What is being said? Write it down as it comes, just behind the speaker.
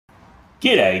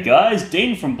G'day guys,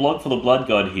 Dean from Blog for the Blood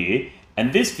God here,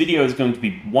 and this video is going to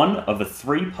be one of a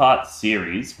three-part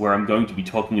series where I'm going to be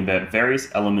talking about various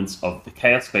elements of the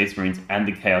Chaos Space Marines and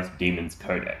the Chaos Demons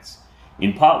Codex.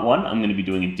 In part 1, I'm going to be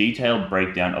doing a detailed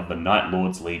breakdown of the Night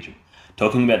Lord's Legion,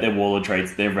 talking about their warlord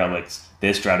traits, their relics,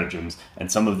 their stratagems,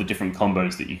 and some of the different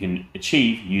combos that you can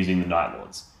achieve using the Night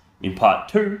Lords. In part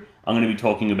 2, I'm going to be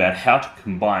talking about how to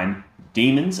combine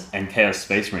Demons and Chaos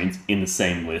Space Marines in the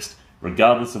same list,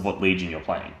 regardless of what Legion you're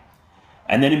playing.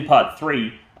 And then in part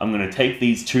 3, I'm going to take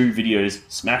these two videos,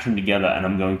 smash them together, and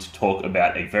I'm going to talk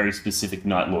about a very specific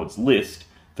Night Lords list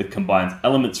that combines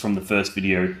elements from the first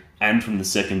video and from the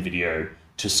second video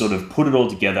to sort of put it all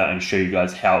together and show you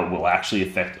guys how it will actually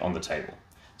affect on the table.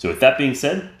 So with that being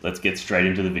said, let's get straight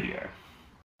into the video.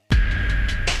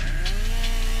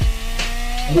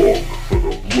 Blog for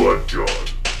the Blood God.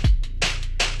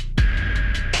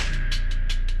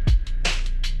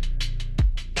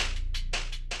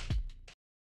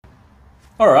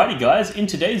 Alrighty guys, in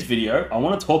today's video, I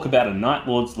want to talk about a Night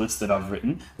Lords list that I've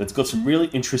written that's got some really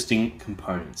interesting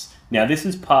components. Now this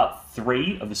is part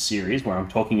 3 of a series where I'm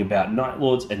talking about Night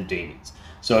Lords and Demons.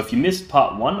 So if you missed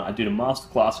part 1, I did a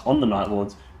masterclass on the Night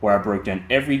Lords where I broke down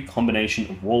every combination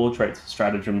of warlord traits,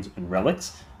 stratagems, and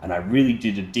relics, and I really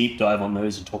did a deep dive on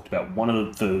those and talked about one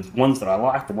of the ones that I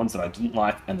liked, the ones that I didn't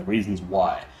like, and the reasons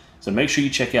why. So make sure you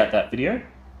check out that video.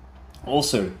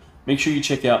 Also, make sure you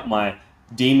check out my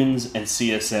Demons and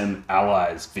CSM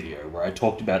Allies video, where I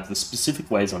talked about the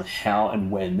specific ways on how and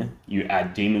when you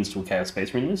add demons to a Chaos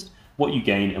Space Marine list, what you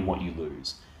gain and what you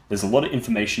lose. There's a lot of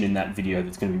information in that video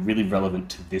that's going to be really relevant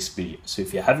to this video. So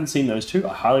if you haven't seen those two,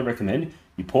 I highly recommend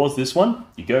you pause this one,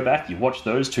 you go back, you watch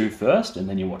those two first, and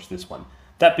then you watch this one.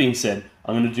 That being said,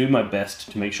 I'm going to do my best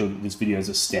to make sure that this video is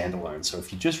a standalone. So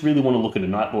if you just really want to look at a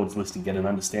Night Lords list and get an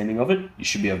understanding of it, you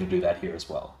should be able to do that here as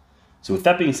well. So with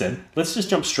that being said, let's just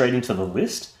jump straight into the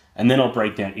list, and then I'll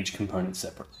break down each component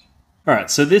separately. Alright,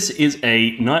 so this is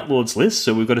a Night Lords list,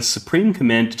 so we've got a Supreme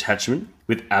Command detachment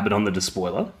with Abaddon the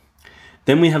Despoiler.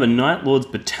 Then we have a Night Lords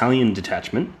Battalion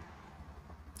detachment.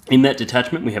 In that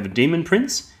detachment we have a Demon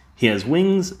Prince. He has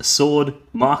wings, a sword,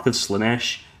 Mark of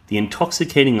Slaanesh, the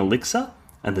Intoxicating Elixir,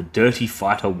 and the Dirty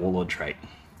Fighter Warlord trait.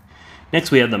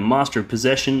 Next we have the Master of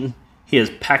Possession. He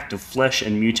has Pact of Flesh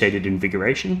and Mutated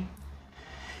Invigoration.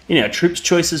 In our troops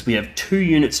choices, we have 2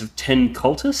 units of 10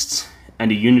 cultists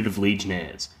and a unit of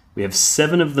legionnaires. We have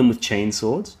 7 of them with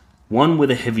chainswords, 1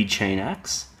 with a heavy chain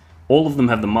axe. All of them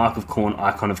have the Mark of Khorne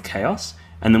Icon of Chaos,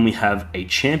 and then we have a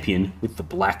champion with the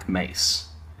Black Mace.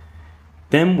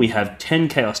 Then we have 10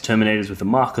 Chaos Terminators with the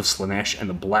Mark of Slaanesh and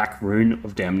the Black Rune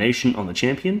of Damnation on the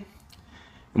champion.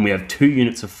 And we have 2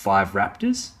 units of 5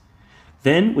 Raptors.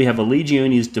 Then we have a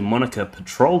Legiones Daemonica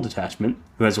Patrol detachment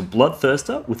who has a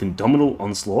Bloodthirster with Indomitable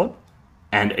Onslaught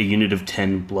and a unit of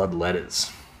 10 Blood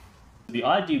Letters. The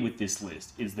idea with this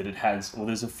list is that it has, well,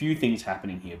 there's a few things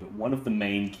happening here, but one of the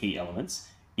main key elements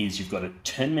is you've got a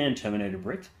 10-man Terminator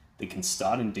brick that can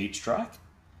start in Deep Strike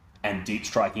and Deep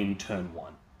Strike in turn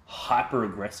 1. Hyper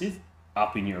aggressive,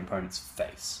 up in your opponent's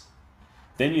face.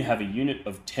 Then you have a unit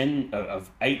of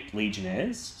 8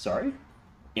 Legionnaires,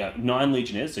 9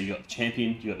 Legionnaires, so you got the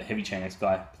champion, you got the heavy chain axe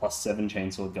guy, plus 7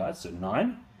 chainsword guys, so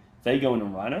 9. They go in a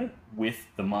Rhino with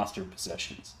the Master of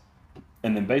Possessions.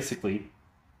 And then basically,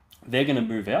 they're going to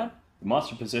move out, the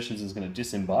Master of Possessions is going to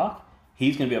disembark,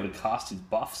 he's going to be able to cast his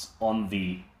buffs on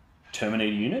the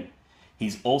Terminator unit,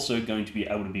 he's also going to be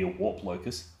able to be a Warp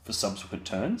Locust for subsequent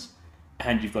turns,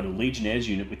 and you've got a Legionnaires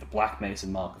unit with the Black Mace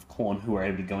and Mark of Khorne who are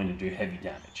able to go in and do heavy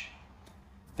damage.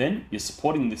 Then you're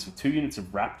supporting this with 2 units of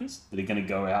Raptors that are going to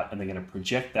go out and they're going to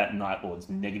project that Night Lord's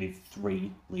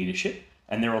 -3 leadership,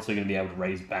 and they're also going to be able to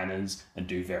raise banners and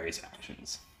do various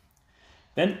actions.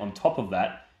 Then on top of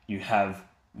that, you have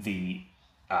the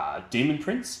Demon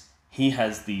Prince. He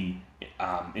has the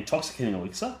Intoxicating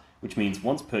Elixir, which means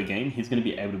once per game he's going to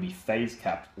be able to be phase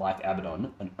capped like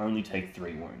Abaddon and only take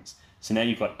 3 wounds. So now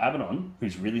you've got Abaddon,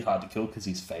 who's really hard to kill because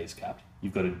he's phase capped.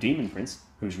 You've got a Demon Prince,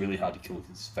 who's really hard to kill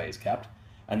because he's phase capped.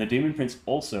 And the Demon Prince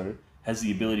also has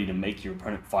the ability to make your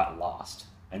opponent fight last.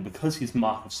 And because he's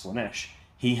Mark of Slaanesh,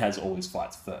 he has always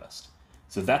fights first.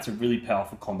 So that's a really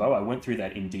powerful combo. I went through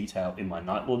that in detail in my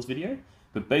Night Lords video,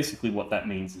 but basically what that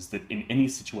means is that in any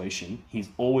situation, he's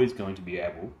always going to be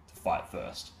able to fight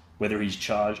first. Whether he's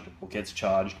charged or gets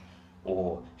charged,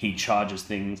 or he charges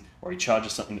things, or he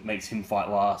charges something that makes him fight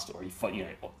last, or he fight,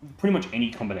 pretty much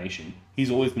any combination, he's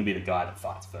always going to be the guy that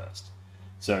fights first.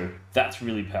 So that's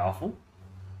really powerful.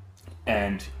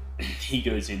 And he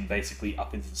goes in basically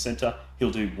up into the center, he'll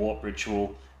do Warp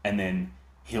Ritual, and then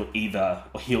he'll either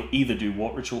do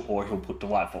Warp Ritual or he'll put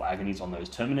Delightful Agonies on those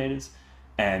Terminators,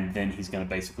 and then he's going to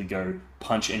basically go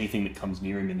punch anything that comes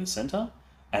near him in the center.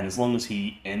 And as long as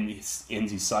he ends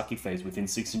his psychic phase within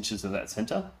 6 inches of that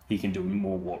center, he can do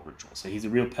more warp ritual. So he's a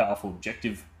real powerful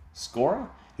objective scorer.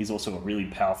 He's also a really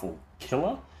powerful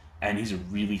killer, and he's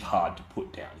really hard to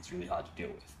put down. He's really hard to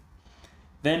deal with.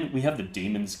 Then we have the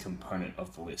demons component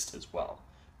of the list as well,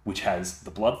 which has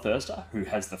the Bloodthirster, who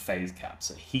has the phase cap,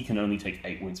 so he can only take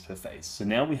 8 wounds per phase. So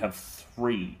now we have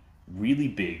 3 really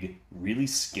big, really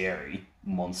scary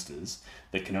monsters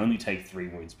that can only take 3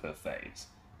 wounds per phase.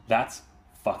 That's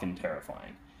fucking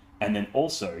terrifying. And then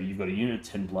also, you've got a unit of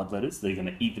 10 Bloodletters that are going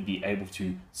to either be able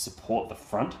to support the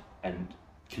front and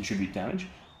contribute damage,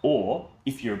 or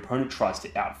if your opponent tries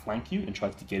to outflank you and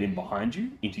tries to get in behind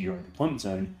you into your own deployment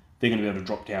zone, they're going to be able to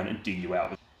drop down and dig you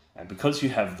out. And because you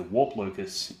have the Warp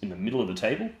Locust in the middle of the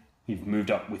table, you've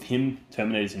moved up with him,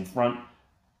 Terminators in front,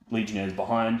 Legionnaires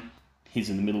behind, he's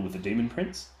in the middle with the Demon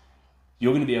Prince,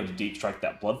 you're going to be able to deep strike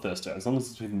that Bloodthirster. As long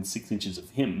as it's within 6 inches of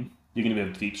him, you're going to be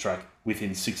able to deep strike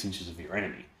within 6 inches of your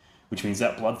enemy, which means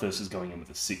that Bloodthirster is going in with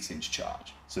a 6-inch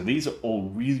charge. So these are all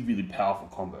really, really powerful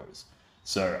combos.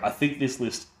 So I think this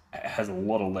list has a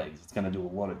lot of legs. It's going to do a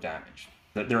lot of damage.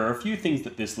 There are a few things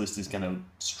that this list is going to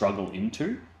struggle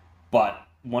into, but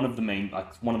one of the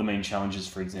main challenges,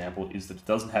 for example, is that it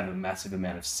doesn't have a massive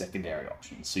amount of secondary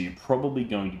options. So you're probably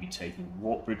going to be taking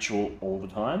Warp Ritual all the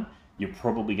time. You're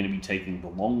probably going to be taking the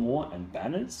Long War and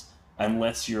Banners,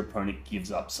 unless your opponent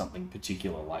gives up something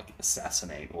particular like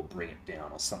Assassinate or Bring It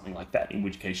Down or something like that, in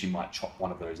which case you might chop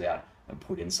one of those out and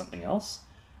put in something else.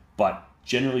 But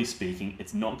generally speaking,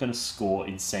 it's not going to score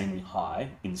insanely high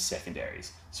in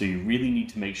secondaries. So you really need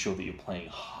to make sure that you're playing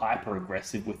hyper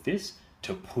aggressive with this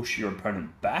to push your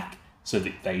opponent back so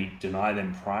that they deny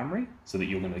them primary, so that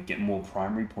you're going to get more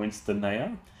primary points than they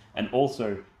are. And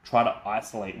also try to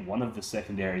isolate one of the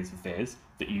secondaries of theirs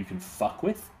that you can fuck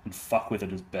with, and fuck with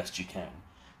it as best you can.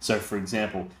 So for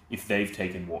example, if they've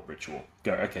taken Warp Ritual,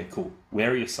 go, okay, cool,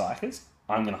 where are your Psykers?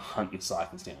 I'm going to hunt your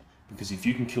Psykers down. Because if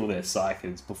you can kill their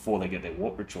Psykers before they get their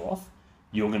Warp Ritual off,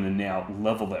 you're going to now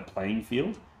level that playing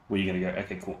field, where you're going to go,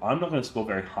 okay, cool, I'm not going to score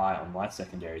very high on my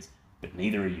secondaries, but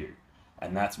neither are you.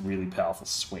 And that's a really powerful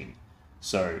swing.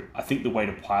 So I think the way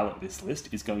to pilot this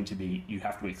list is going to be, you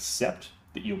have to accept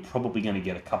that you're probably going to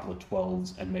get a couple of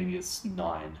 12s and maybe a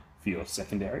 9 for your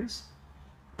secondaries.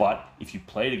 But if you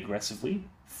play it aggressively,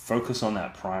 focus on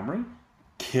that primary,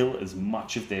 kill as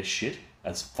much of their shit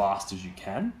as fast as you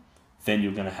can, then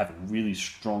you're going to have a really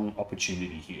strong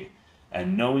opportunity here.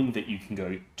 And knowing that you can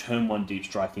go turn 1 deep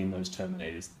striking those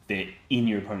Terminators, they're in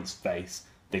your opponent's face,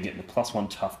 they're getting the +1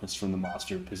 toughness from the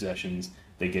Master of Possessions,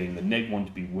 they're getting the -1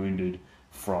 to be wounded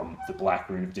from the Black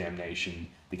Rune of Damnation,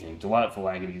 they're getting Delightful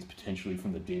Agonies potentially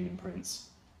from the Demon Prince.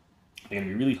 They're going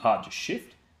to be really hard to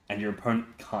shift, and your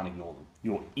opponent can't ignore them.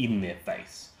 You're in their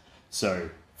face. So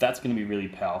that's going to be really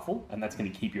powerful, and that's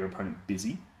going to keep your opponent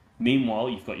busy. Meanwhile,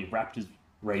 you've got your Raptors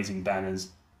raising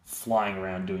banners, flying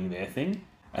around doing their thing,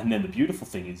 and then the beautiful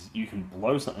thing is you can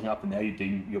blow something up, and now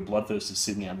your Bloodthirster is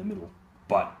sitting out in the middle,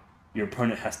 but your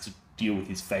opponent has to deal with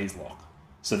his phase lock.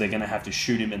 So they're going to have to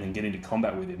shoot him and then get into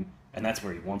combat with him, and that's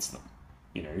where he wants them.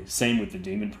 You know, same with the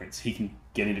Demon Prince. He can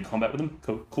get into combat with them,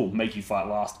 cool, make you fight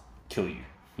last, kill you,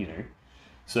 you know.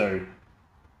 So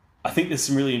I think there's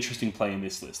some really interesting play in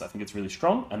this list. I think it's really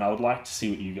strong, and I would like to see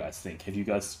what you guys think. Have you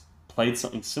guys played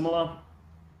something similar?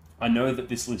 I know that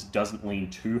this list doesn't lean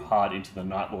too hard into the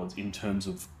Night Lords in terms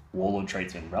of Warlord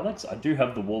traits and relics. I do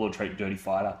have the Warlord trait Dirty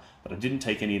Fighter, but I didn't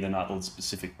take any of the Night Lord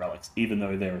specific relics, even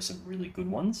though there are some really good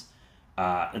ones.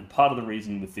 And part of the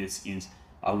reason with this is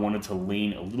I wanted to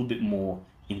lean a little bit more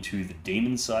into the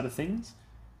demon side of things.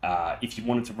 If you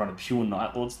wanted to run a pure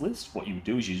Night Lords list, what you would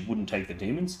do is you just wouldn't take the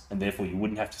demons, and therefore you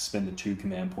wouldn't have to spend the 2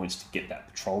 command points to get that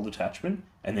patrol detachment,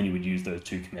 and then you would use those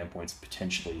 2 command points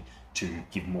potentially to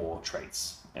give more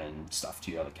traits and stuff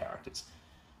to your other characters.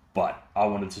 But I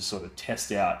wanted to sort of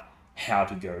test out how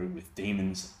to go with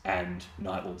demons and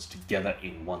Night Lords together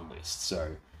in one list.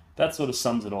 So that sort of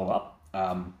sums it all up.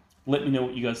 Let me know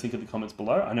what you guys think in the comments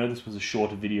below. I know this was a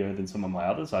shorter video than some of my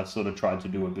others. I sort of tried to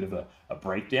do a bit of a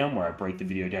breakdown where I break the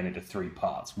video down into 3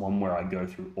 parts. One where I go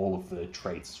through all of the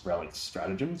traits, relics,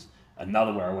 stratagems.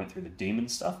 Another where I went through the demon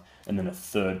stuff. And then a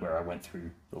third where I went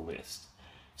through the list.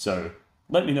 So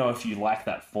let me know if you like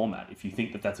that format, if you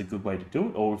think that that's a good way to do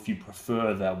it, or if you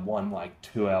prefer that one like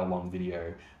 2-hour long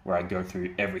video where I go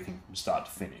through everything from start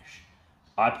to finish.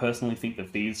 I personally think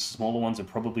that these smaller ones are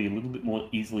probably a little bit more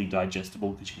easily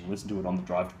digestible because you can listen to it on the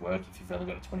drive to work. If you've only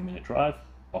got a 20-minute drive,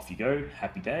 off you go,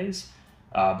 happy days.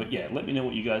 But yeah, let me know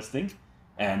what you guys think.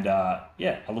 And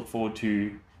yeah, I look forward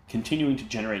to continuing to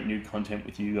generate new content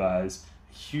with you guys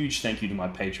huge thank you to my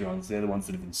Patreons. They're the ones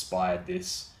that have inspired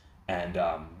this, and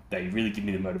they really give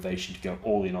me the motivation to go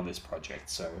all in on this project.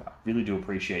 So I really do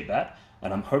appreciate that.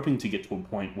 And I'm hoping to get to a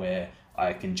point where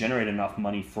I can generate enough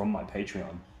money from my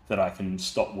Patreon that I can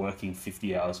stop working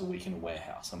 50 hours a week in a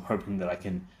warehouse. I'm hoping that I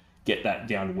can get that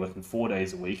down to working 4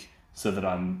 days a week so that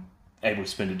I'm able to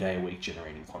spend a day a week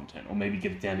generating content, or maybe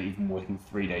get it down to even working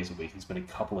 3 days a week and spend a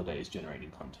couple of days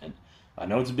generating content. I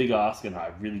know it's a big ask, and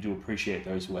I really do appreciate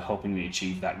those who are helping me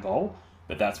achieve that goal,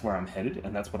 but that's where I'm headed,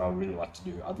 and that's what I would really like to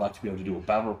do. I'd like to be able to do a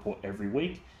battle report every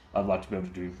week. I'd like to be able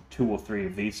to do 2 or 3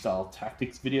 of these style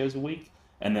tactics videos a week,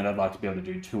 and then I'd like to be able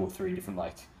to do 2 or 3 different,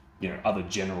 other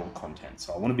general content.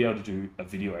 So I want to be able to do a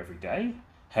video every day.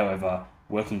 However,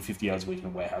 working 50 hours a week in a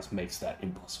warehouse makes that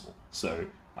impossible. So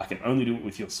I can only do it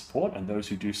with your support, and those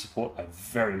who do support, I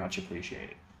very much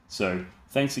appreciate it. So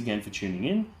thanks again for tuning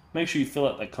in. Make sure you fill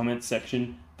out that comment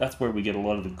section. That's where we get a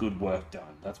lot of the good work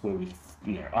done. That's where we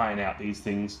iron out these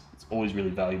things. It's always really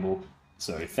valuable.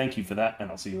 So thank you for that, and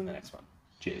I'll see you in the next one.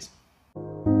 Cheers.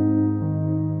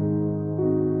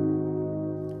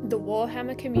 The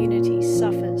Warhammer community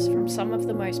suffers from some of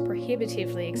the most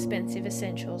prohibitively expensive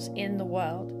essentials in the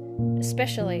world,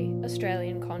 especially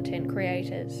Australian content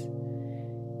creators.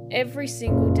 Every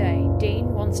single day,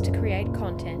 Dean wants to create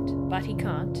content, but he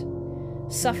can't.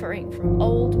 Suffering from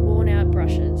old, worn-out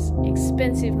brushes,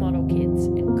 expensive model kits,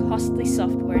 and costly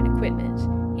software and equipment,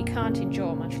 he can't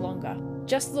endure much longer.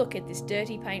 Just look at this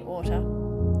dirty paint water.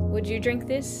 Would you drink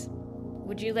this?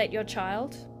 Would you let your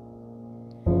child?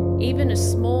 Even a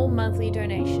small monthly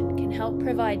donation can help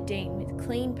provide Dean with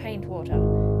clean paint water,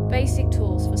 basic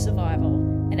tools for survival,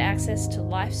 and access to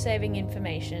life-saving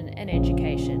information and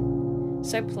education.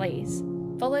 So please,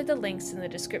 follow the links in the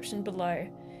description below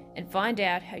and find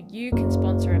out how you can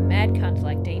sponsor a mad cunt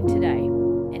like Dean today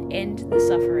and end the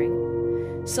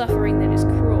suffering. Suffering that is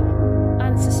cruel,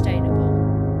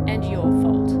 unsustainable, and your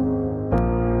fault.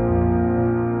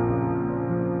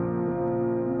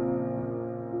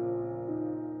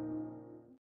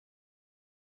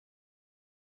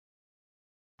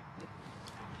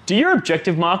 Do your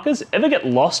objective markers ever get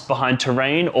lost behind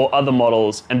terrain or other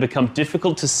models and become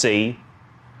difficult to see?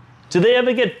 Do they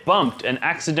ever get bumped and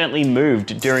accidentally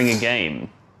moved during a game?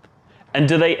 And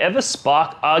do they ever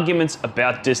spark arguments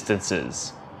about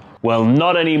distances? Well,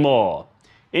 not anymore.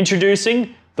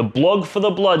 Introducing the Blog for the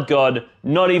Blood God,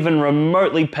 not even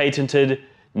remotely patented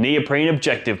neoprene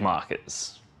objective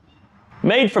markers.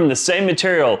 Made from the same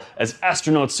material as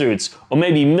astronaut suits, or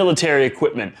maybe military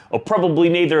equipment, or probably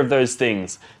neither of those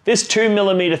things, this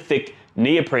 2mm thick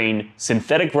neoprene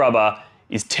synthetic rubber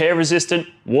is tear resistant,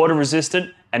 water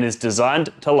resistant, and is designed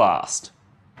to last.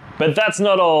 But that's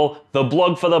not all. The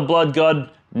Blog for the Blood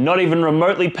God, not even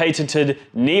remotely patented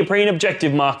neoprene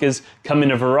objective markers come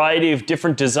in a variety of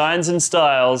different designs and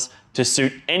styles to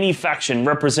suit any faction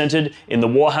represented in the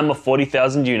Warhammer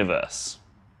 40,000 universe.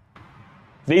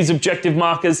 These objective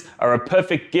markers are a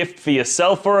perfect gift for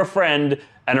yourself or a friend,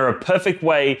 and are a perfect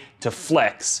way to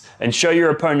flex and show your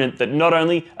opponent that not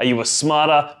only are you a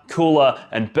smarter, cooler,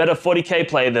 and better 40k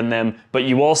player than them, but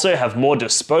you also have more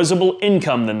disposable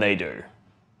income than they do.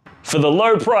 For the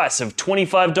low price of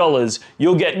 $25,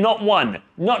 you'll get not 1,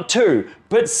 not 2,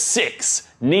 but 6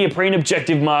 neoprene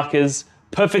objective markers,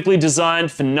 perfectly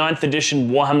designed for 9th edition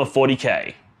Warhammer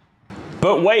 40k.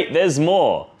 But wait, there's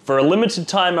more. For a limited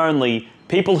time only,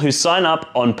 people who sign up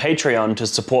on Patreon to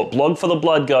support Blog for the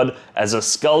Blood God as a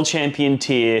Skull Champion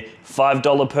tier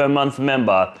 $5 per month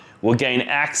member will gain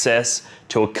access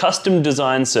to a custom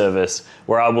design service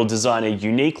where I will design a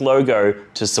unique logo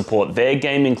to support their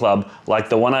gaming club, like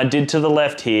the one I did to the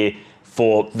left here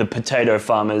for the Potato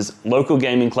Farmers local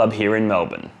gaming club here in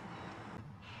Melbourne.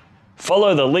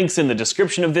 Follow the links in the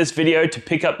description of this video to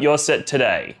pick up your set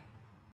today.